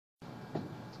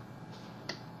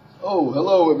Oh,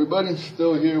 hello everybody.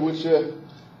 Still here with you. We're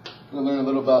going to learn a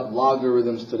little about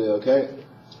logarithms today, okay?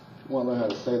 You want to learn how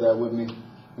to say that with me? You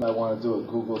might want to do a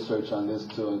Google search on this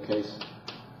too in case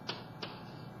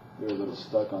you're a little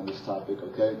stuck on this topic,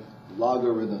 okay?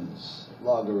 Logarithms.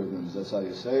 Logarithms, that's how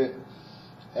you say it.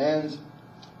 And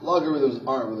logarithms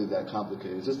aren't really that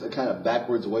complicated. It's just a kind of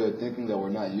backwards way of thinking that we're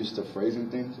not used to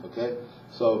phrasing things, okay?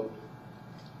 So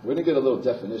we're going to get a little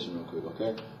definition real quick,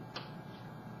 okay?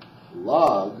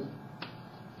 Log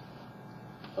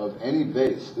of any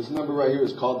base. This number right here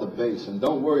is called the base. And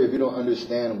don't worry if you don't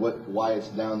understand why it's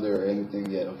down there or anything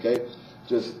yet, okay?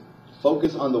 Just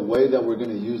focus on the way that we're going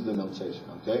to use the notation,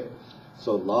 okay?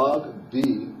 So log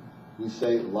b, we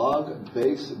say log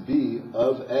base b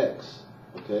of x,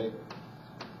 okay,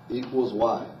 equals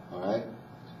y, all right?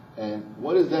 And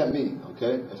what does that mean,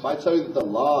 okay? If I tell you that the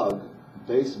log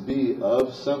base b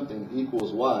of something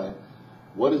equals y,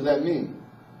 what does that mean?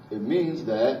 It means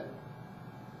that,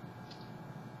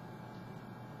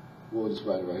 we'll just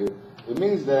write it right here. It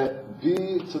means that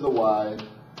b to the y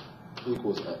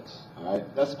equals x, all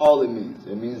right? That's all it means.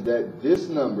 It means that this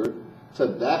number to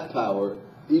that power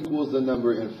equals the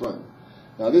number in front.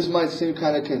 Now this might seem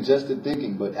kind of congested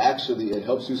thinking, but actually it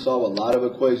helps you solve a lot of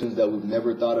equations that we've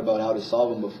never thought about how to solve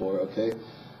them before, okay?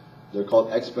 They're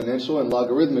called exponential and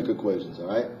logarithmic equations, all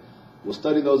right? We'll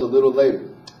study those a little later.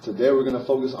 Today we're going to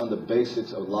focus on the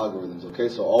basics of logarithms, okay?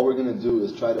 So all we're going to do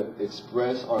is try to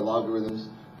express our logarithms.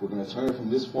 We're going to turn it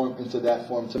from this form into that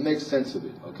form to make sense of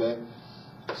it, okay?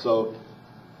 So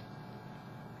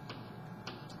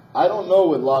I don't know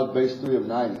what log base 3 of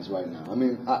 9 is right now. I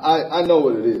mean, I know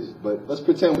what it is, but let's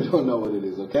pretend we don't know what it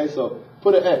is, okay? So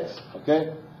put an x,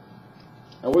 okay?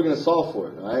 And we're going to solve for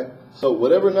it, all right? So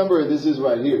whatever number this is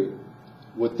right here,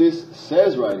 what this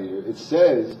says right here, it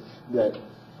says that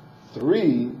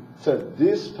 3 to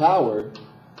this power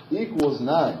equals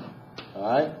 9, all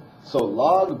right? So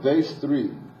log base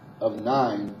 3 of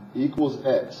 9 equals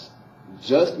x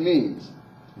just means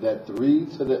that 3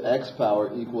 to the x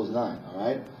power equals 9, all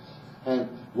right? And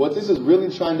what this is really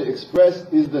trying to express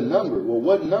is the number. Well,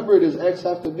 what number does x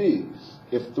have to be?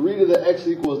 If 3 to the x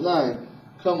equals 9,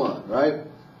 come on, right?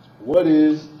 What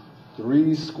is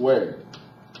 3 squared?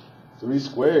 3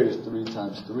 squared is 3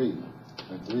 times 3.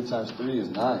 And 3 times 3 is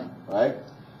 9, right?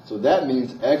 So that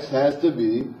means x has to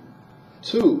be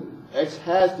 2. X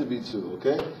has to be 2,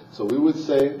 okay? So we would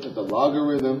say that the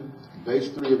logarithm base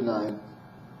 3 of 9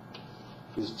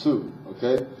 is 2,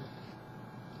 okay?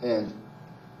 And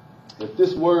if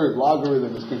this word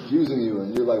logarithm is confusing you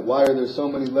and you're like, why are there so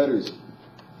many letters?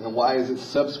 And why is it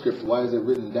subscript? Why is it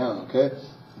written down, okay?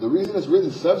 The reason it's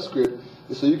written subscript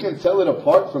is so you can tell it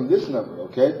apart from this number,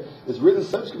 okay? It's written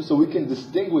subscript so we can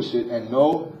distinguish it and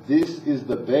know this is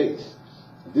the base.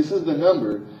 This is the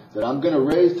number that I'm going to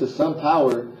raise to some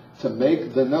power to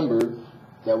make the number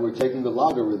that we're taking the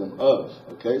logarithm of,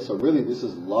 okay? So really this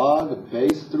is log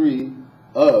base 3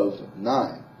 of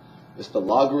 9. It's the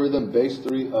logarithm base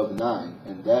 3 of 9,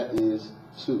 and that is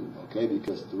 2, okay?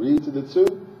 Because 3 to the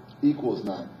 2 equals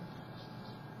 9.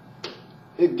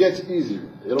 It gets easier.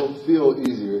 It'll feel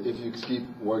easier if you keep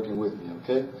working with me,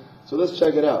 okay? So let's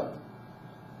check it out.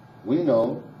 We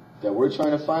know that we're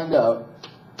trying to find out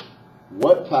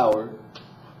what power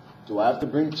do I have to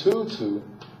bring 2 to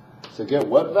get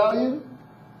what value?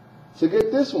 To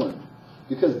get this one.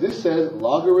 Because this says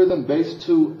logarithm base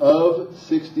 2 of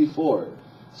 64.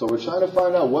 So we're trying to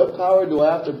find out what power do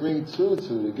I have to bring 2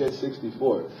 to get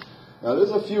 64. Now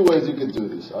there's a few ways you can do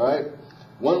this, all right?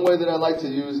 One way that I like to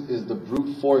use is the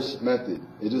brute force method.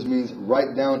 It just means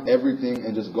write down everything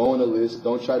and just go on a list.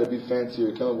 Don't try to be fancy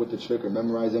or come up with the trick or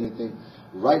memorize anything.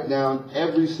 Write down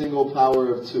every single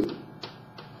power of 2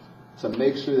 to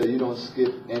make sure that you don't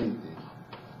skip anything.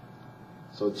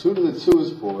 So 2 to the 2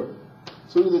 is 4.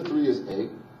 2 to the 3 is 8.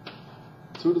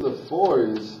 2 to the 4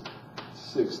 is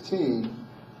 16.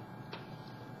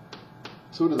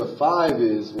 2 to the 5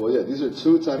 is, well, yeah, these are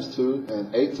 2 times 2,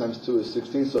 and 8 times 2 is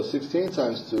 16. So 16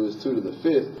 times 2 is 2 to the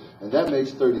 5th, and that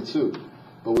makes 32.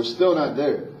 But we're still not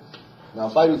there. Now,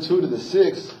 if I do 2 to the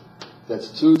 6,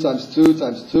 that's 2 times 2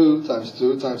 times 2 times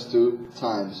 2 times 2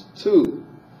 times 2.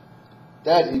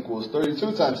 That equals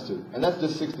 32 times 2, and that's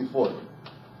just 64.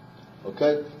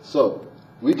 Okay? So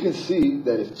we can see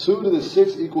that if 2 to the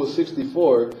 6 equals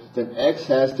 64, then x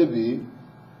has to be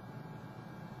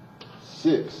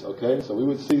 6, okay? So we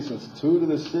would see since 2 to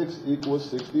the 6 equals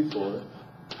 64,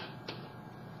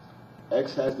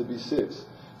 x has to be 6.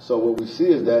 So what we see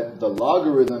is that the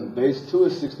logarithm base 2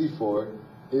 of 64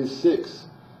 is 6.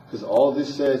 Because all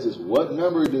this says is what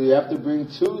number do you have to bring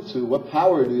 2 to, what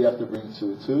power do you have to bring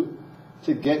 2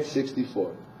 to get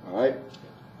 64, all right?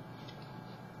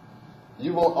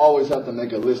 you won't always have to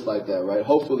make a list like that, right?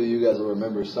 Hopefully you guys will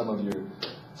remember some of your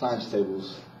times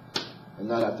tables and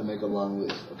not have to make a long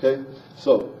list, okay?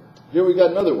 So here we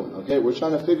got another one, okay? We're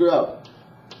trying to figure out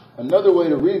another way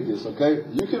to read this, okay?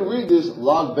 You can read this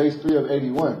log base 3 of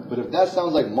 81, but if that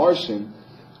sounds like Martian,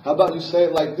 how about you say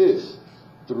it like this?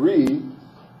 3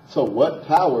 to what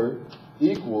power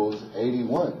equals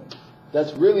 81?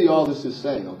 That's really all this is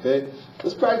saying, okay?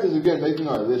 Let's practice again making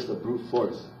our list of brute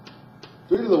force.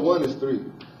 3 to the 1 is 3.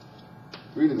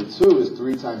 3 to the 2 is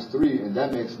 3 times 3, and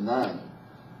that makes 9.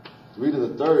 3 to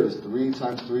the third is 3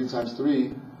 times 3 times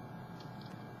 3.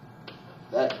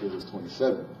 That gives us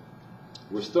 27.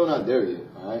 We're still not there yet,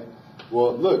 all right?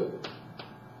 Well, look.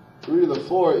 3 to the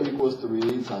 4 equals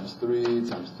 3 times 3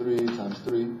 times 3 times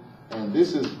 3. And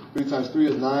this is 3 times 3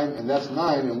 is 9, and that's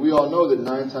 9. And we all know that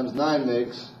 9 times 9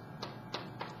 makes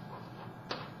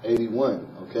 81,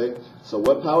 okay? So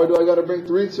what power do I got to bring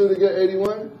 3 to get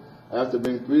 81? I have to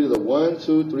bring 3 to the 1,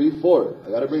 2, 3, 4.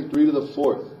 I got to bring 3 to the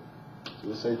 4th. So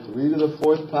we'll say 3 to the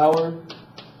 4th power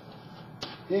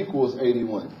equals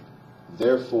 81.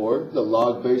 Therefore, the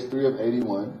log base 3 of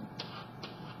 81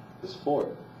 is 4.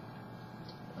 All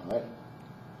right?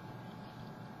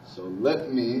 So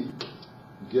let me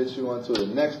get you onto the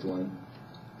next one,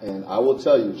 and I will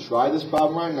tell you, try this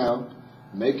problem right now.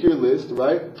 Make your list,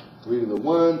 right? 3 to the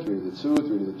 1, 3 to the 2,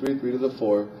 3 to the 3, 3 to the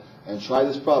 4, and try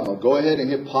this problem. Now go ahead and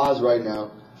hit pause right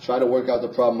now. Try to work out the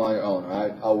problem on your own, all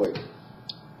right? I'll wait.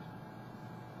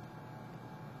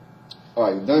 All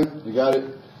right, you done? You got it?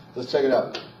 Let's check it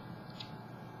out.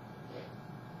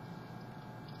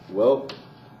 Well,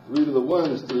 3 to the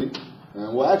 1 is 3.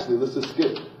 And well, actually, let's just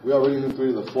skip. We already knew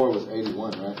 3 to the 4 was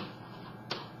 81, right?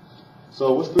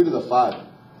 So what's 3 to the 5?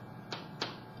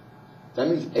 That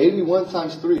means 81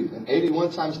 times 3. And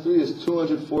 81 times 3 is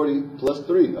 240 plus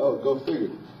 3. Oh, go figure.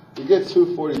 We get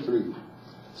 243.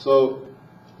 So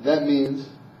that means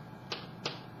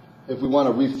if we want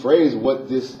to rephrase what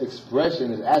this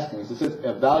expression is asking us, it says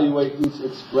evaluate each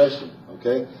expression.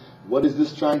 Okay? What is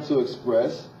this trying to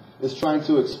express? It's trying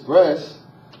to express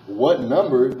what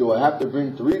number do I have to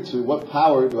bring 3 to, what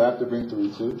power do I have to bring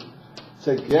 3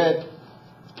 to get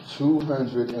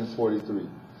 243.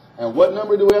 And what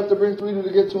number do we have to bring 3 to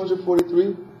get 243?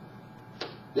 You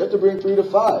have to bring 3 to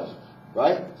 5,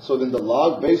 right? So then the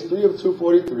log base 3 of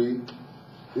 243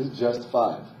 is just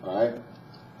 5, all right?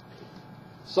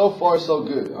 So far, so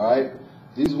good, all right?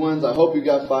 These ones, I hope you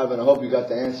got 5, and I hope you got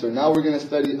the answer. Now we're going to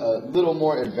study a little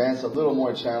more advanced, a little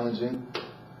more challenging,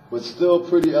 but still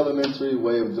pretty elementary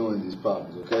way of doing these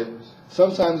problems, okay?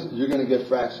 Sometimes you're going to get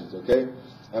fractions, okay?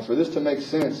 And for this to make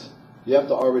sense, you have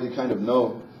to already kind of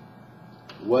know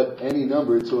what any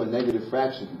number to a negative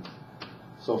fraction is.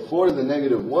 So 4 to the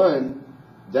negative 1,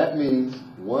 that means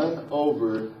 1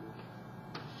 over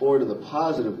 4 to the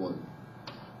positive 1.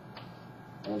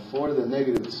 And 4 to the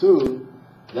negative 2,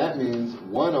 that means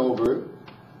 1 over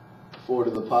 4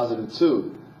 to the positive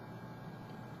 2.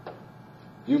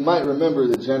 You might remember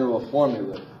the general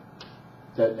formula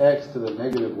that x to the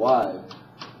negative y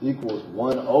equals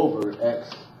 1 over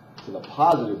x to the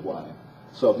positive y.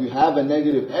 So if you have a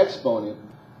negative exponent,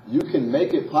 you can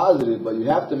make it positive, but you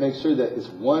have to make sure that it's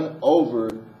 1 over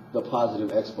the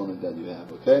positive exponent that you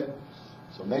have, okay?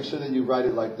 So make sure that you write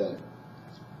it like that.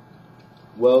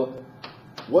 Well,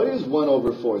 what is 1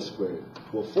 over 4 squared?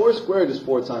 Well, 4 squared is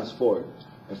 4 times 4,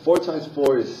 and 4 times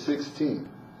 4 is 16.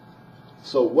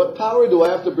 So what power do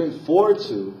I have to bring 4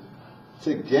 to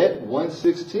get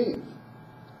 1/16th?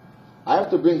 I have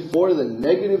to bring 4 to the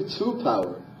negative 2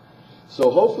 power. So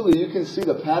hopefully you can see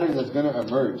the pattern that's going to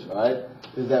emerge, all right?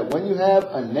 Is that when you have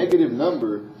a negative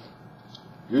number,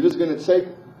 you're just going to take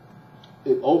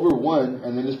it over 1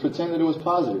 and then just pretend that it was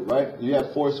positive, right? You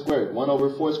have 4 squared. 1 over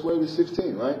 4 squared is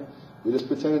 16, right? We just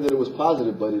pretended that it was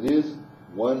positive, but it is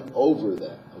 1 over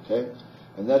that, okay?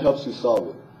 And that helps you solve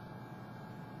it.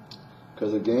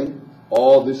 Because again,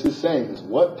 all this is saying is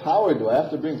what power do I have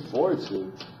to bring 4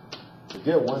 to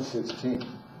get 1/16th?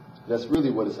 That's really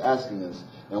what it's asking us.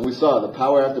 And we saw the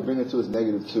power I have to bring it to is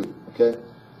negative 2, okay?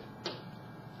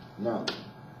 Now,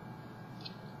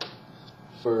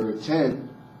 for 10,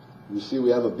 you see we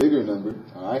have a bigger number,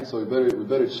 all right? So we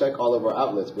better check all of our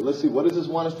outlets. But let's see, what does this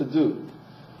want us to do?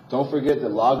 Don't forget that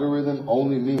logarithm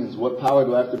only means what power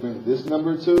do I have to bring this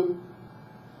number to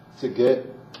get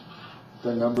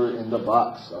the number in the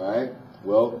box, all right?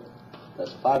 Well,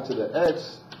 that's 5 to the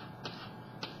x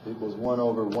equals 1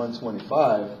 over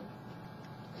 125.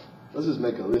 Let's just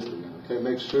make a list again, okay?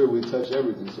 Make sure we touch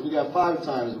everything. So we got 5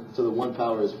 times to the 1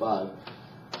 power is 5.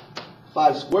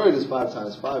 5 squared is 5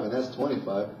 times 5, and that's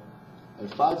 25.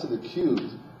 And 5 to the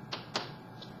cubed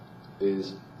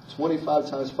is 25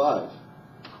 times 5.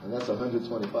 and that's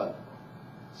 125.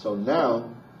 So now,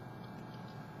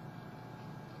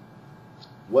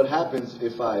 what happens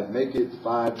if I make it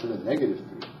 5 to the negative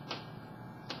 3?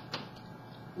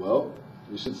 Well,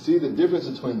 you should see the difference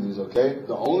between these, okay?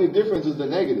 The only difference is the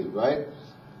negative, right?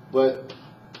 But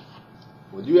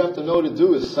what you have to know to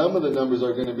do is some of the numbers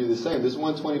are going to be the same. This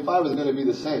 125 is going to be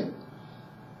the same,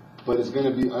 but it's going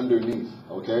to be underneath,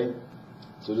 okay?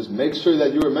 So just make sure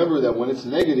that you remember that when it's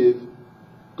negative,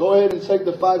 go ahead and take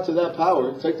the 5 to that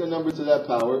power, take the number to that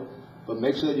power, but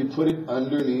make sure that you put it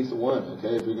underneath 1,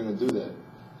 okay, if you're going to do that.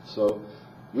 So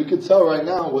we could tell right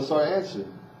now what's our answer.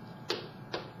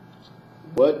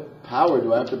 What power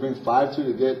do I have to bring 5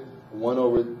 to get 1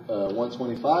 over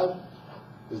 125?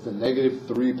 Is the negative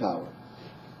 3 power.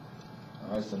 All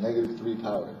right, it's the negative 3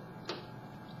 power.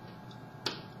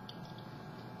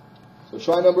 So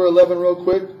try number 11 real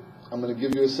quick. I'm going to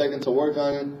give you a second to work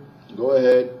on it. Go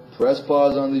ahead, press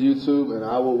pause on the YouTube, and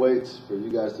I will wait for you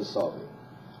guys to solve it.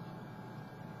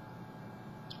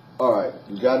 All right,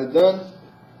 you got it done?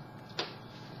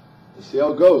 Let's see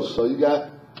how it goes. So you got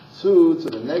 2 to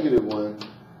the negative 1.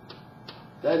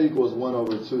 That equals 1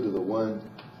 over 2 to the 1.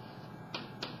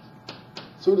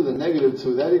 2 to the negative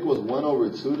 2, that equals 1 over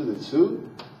 2 to the 2.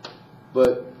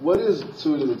 But what is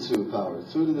 2 to the 2 power?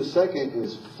 2 to the second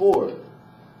is 4.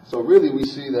 So really we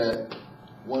see that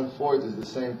 1/4 is the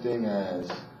same thing as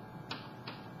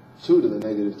 2 to the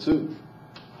negative 2.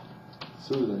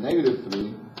 2 to the negative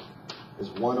 3 is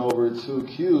 1 over 2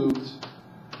 cubed,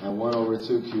 and 1 over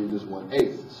 2 cubed is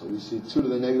 1/8. So we see 2 to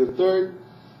the negative 3rd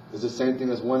is the same thing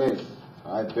as 1/8.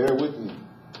 All right, bear with me,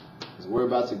 because we're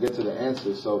about to get to the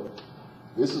answer. So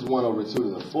this is 1 over 2 to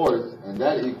the 4th, and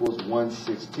that equals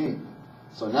 1/16.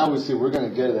 So now we see we're going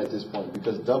to get it at this point,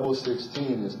 because double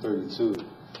 16 is 32.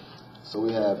 So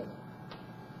we have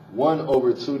 1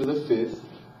 over 2 to the 5th,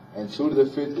 and 2 to the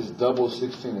 5th is double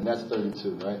 16, and that's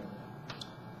 32, right?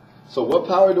 So what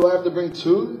power do I have to bring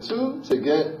 2 to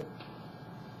get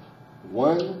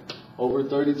 1 over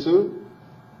 32?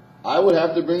 I would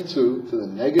have to bring 2 to the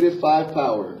negative 5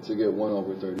 power to get 1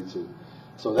 over 32.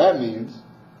 So that means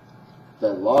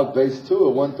that log base 2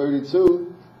 of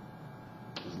 132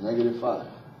 is negative 5.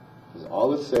 Because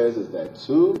all it says is that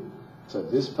 2 to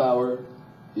this power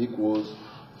equals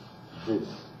this.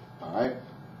 All right?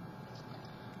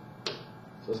 So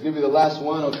let's give you the last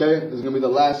one, okay? This is going to be the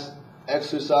last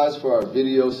exercise for our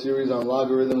video series on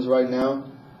logarithms right now.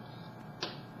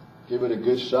 Give it a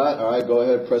good shot. All right, go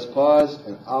ahead, press pause,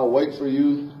 and I'll wait for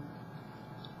you.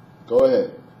 Go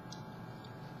ahead.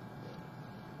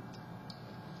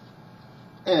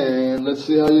 And let's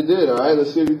see how you did, all right?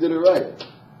 Let's see if you did it right.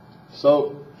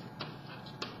 So,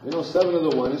 7 to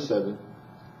the 1 is 7.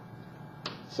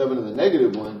 7 to the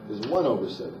negative 1 is 1 over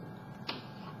 7.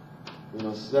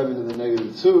 7 to the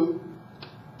negative 2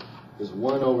 is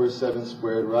 1 over 7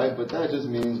 squared, right? But that just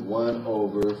means 1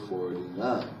 over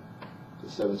 49.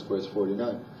 Because 7 squared is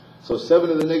 49. So 7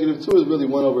 to the negative 2 is really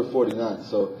 1 over 49.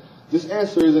 So this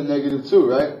answer is a negative 2,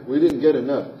 right? We didn't get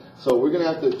enough. So we're going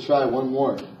to have to try one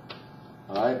more.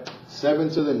 All right? 7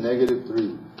 to the negative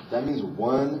 3. That means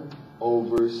 1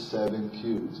 over 7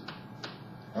 cubed.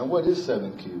 And what is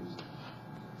 7 cubed?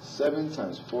 7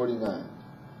 times 49.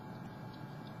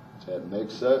 That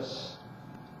makes us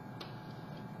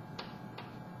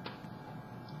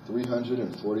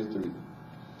 343.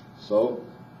 So,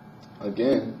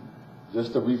 again,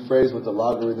 just to rephrase what the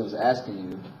logarithm is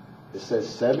asking you, it says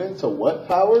 7 to what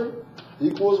power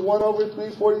equals 1 over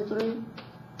 343?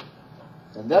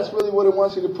 And that's really what it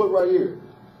wants you to put right here.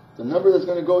 The number that's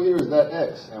going to go here is that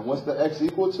x. And what's the x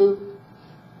equal to?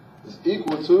 It's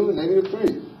equal to negative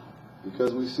 3.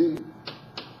 Because we see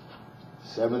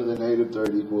 7 to the negative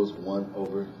 3rd equals 1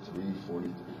 over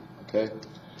 343. Okay?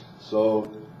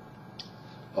 So,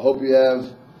 I hope you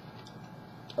have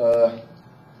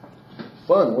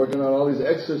fun working on all these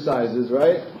exercises,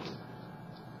 right?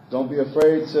 Don't be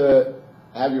afraid to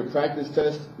have your practice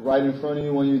test right in front of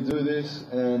you when you do this,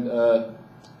 and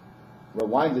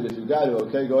rewind it if you got it,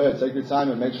 okay? Go ahead, take your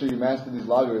time and make sure you master these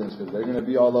logarithms, because they're going to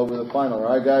be all over the final, all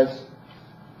right, guys?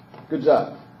 Good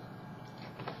job.